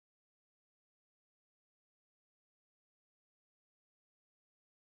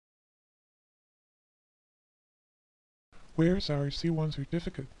Where's our C1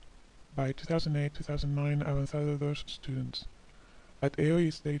 certificate? By 2008-2009 Avanzado 2 students. At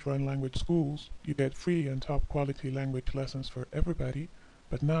EOI state-run language schools, you get free and top-quality language lessons for everybody,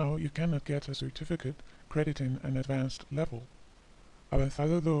 but now you cannot get a certificate crediting an advanced level.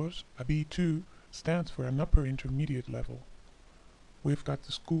 Avanzado 2, a B2, stands for an upper intermediate level. We've got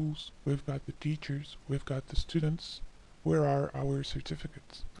the schools, we've got the teachers, we've got the students. Where are our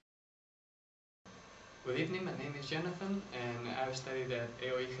certificates? Good evening, my name is Jonathan and I've studied at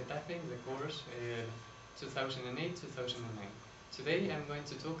EOI Getafe, the course 2008-2009. Today I'm going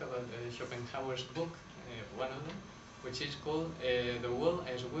to talk about Shopenhauer's book, one of them, which is called The Will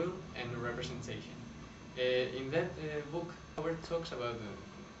as Will and Representation. In that book, Howard talks about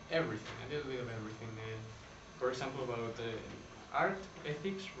everything, a little bit of everything. For example, about art,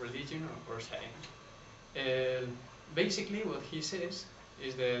 ethics, religion, or science. Basically, what he says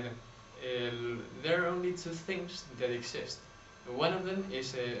is that there are only two things that exist. One of them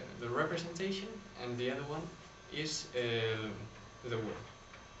is the representation, and the other one is the will.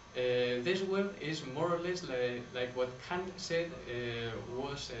 This will is more or less like what Kant said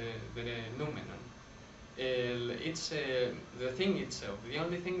was the noumenon. It's the thing itself, the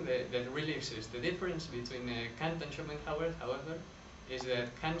only thing that really exists. The difference between Kant and Shopenhauer, however, is that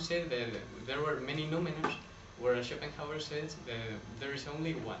Kant said that there were many noumenons, whereas Shopenhauer says that there is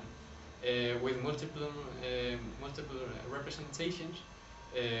only one, with multiple representations,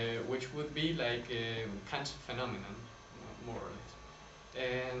 which would be like Kant's phenomenon, more or less.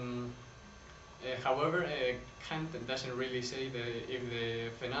 However, Kant doesn't really say that if the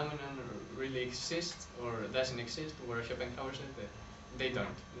phenomenon really exists or doesn't exist, whereas Shopenhauer said that they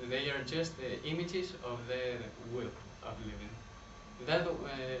don't. They are just images of the will of living. That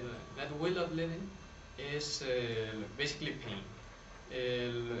will of living is basically pain.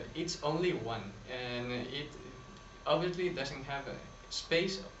 It's only one, and it obviously doesn't have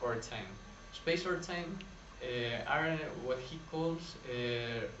space or time. Space or time are what he calls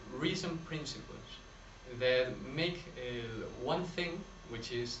reason principles that make one thing,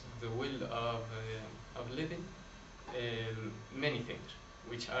 which is the will of living, many things,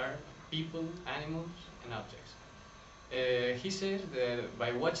 which are people, animals, and objects. He says that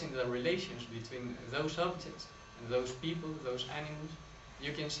by watching the relations between those objects and those people, those animals,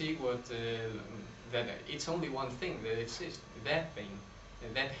 you can see what that it's only one thing that exists, that pain,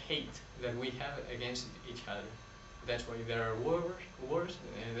 that hate that we have against each other. That's why there are wars,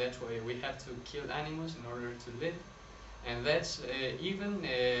 and that's why we have to kill animals in order to live. And that's even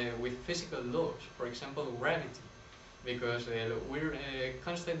with physical laws, for example, gravity, because we're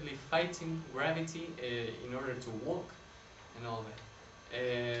constantly fighting gravity in order to walk and all that.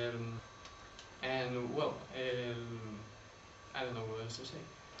 And well, I don't know what else to say.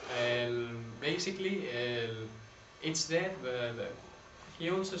 Basically, it's that, but he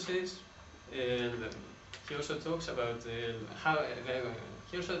also says, he also talks about how,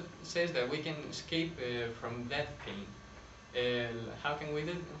 he also says that we can escape from that pain. How can we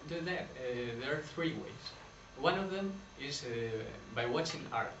do that? There are three ways. One of them is by watching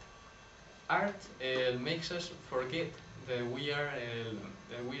art. Art makes us forget that we are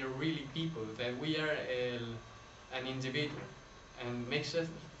really people, that we are an individual, and makes us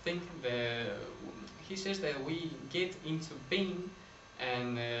think that he says that we get into pain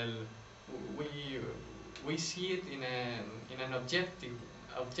and we see it in an objective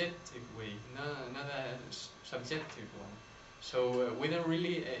way, not a subjective one. So we don't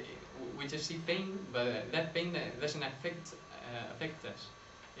really we just see pain, but that pain doesn't affect us.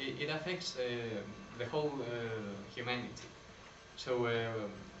 It affects the whole humanity. So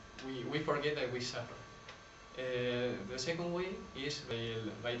we forget that we suffer. The second way is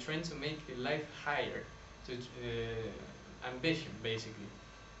by trying to make life higher, to ambition, basically.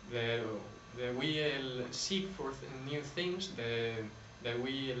 That we seek for new things, that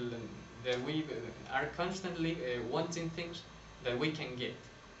we are constantly wanting things that we can get.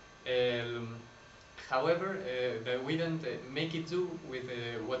 However, that we don't make it do with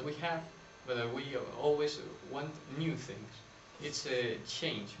what we have, but that we always want new things. It's a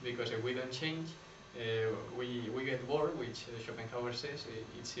change, because if we don't change, we get bored, which Shopenhauer says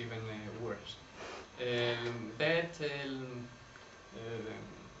it's even worse.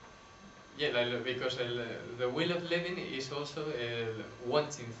 Because the will of living is also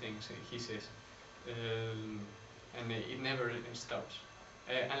wanting things, he says, and it never stops,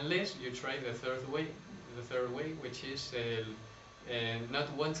 unless you try the third way, which is not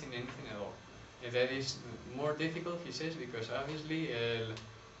wanting anything at all. That is more difficult, he says, because obviously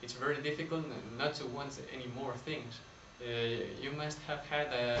it's very difficult not to want any more things. You must have had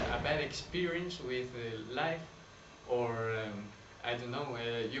a bad experience with life or I don't know,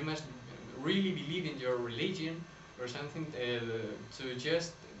 you must really believe in your religion or something to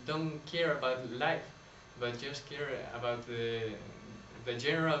just don't care about life, but just care about the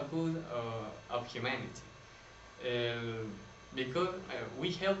general good of humanity. Uh, because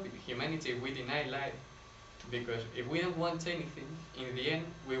we help humanity if we deny life, because if we don't want anything, in the end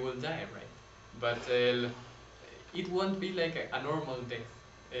we will die, right? But it won't be like a normal death.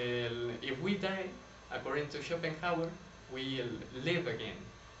 If we die, according to Shopenhauer, we live again,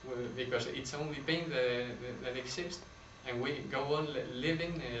 because it's only pain that exists, and we go on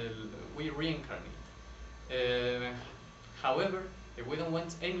living, we reincarnate. However, if we don't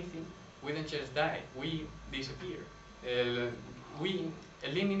want anything, we don't just die, we disappear. We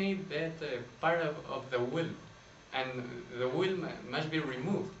eliminate that part of the will, and the will must be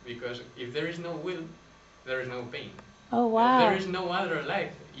removed, because if there is no will, there is no pain. Oh, wow. There is no other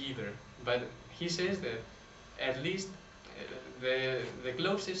life either. But he says that at least the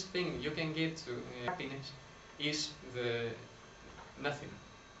closest thing you can get to happiness is the nothing.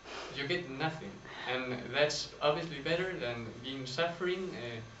 You get nothing, and that's obviously better than being suffering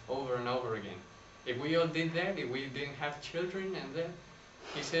over and over again. If we all did that, if we didn't have children and that,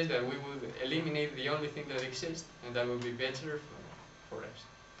 he says that we would eliminate the only thing that exists, and that would be better for us.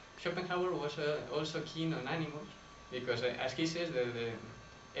 Schopenhauer was also keen on animals, because as he says that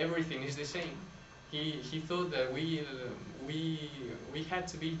everything is the same. He thought that we had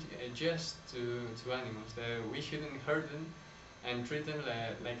to be just to animals, that we shouldn't hurt them and treat them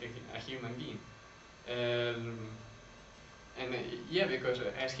like a human being. And yeah, because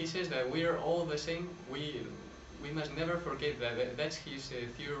as he says that we are all the same, we must never forget that that's his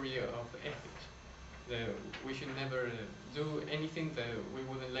theory of ethics. That we should never do anything that we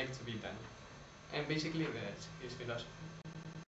wouldn't like to be done. And basically that's his philosophy.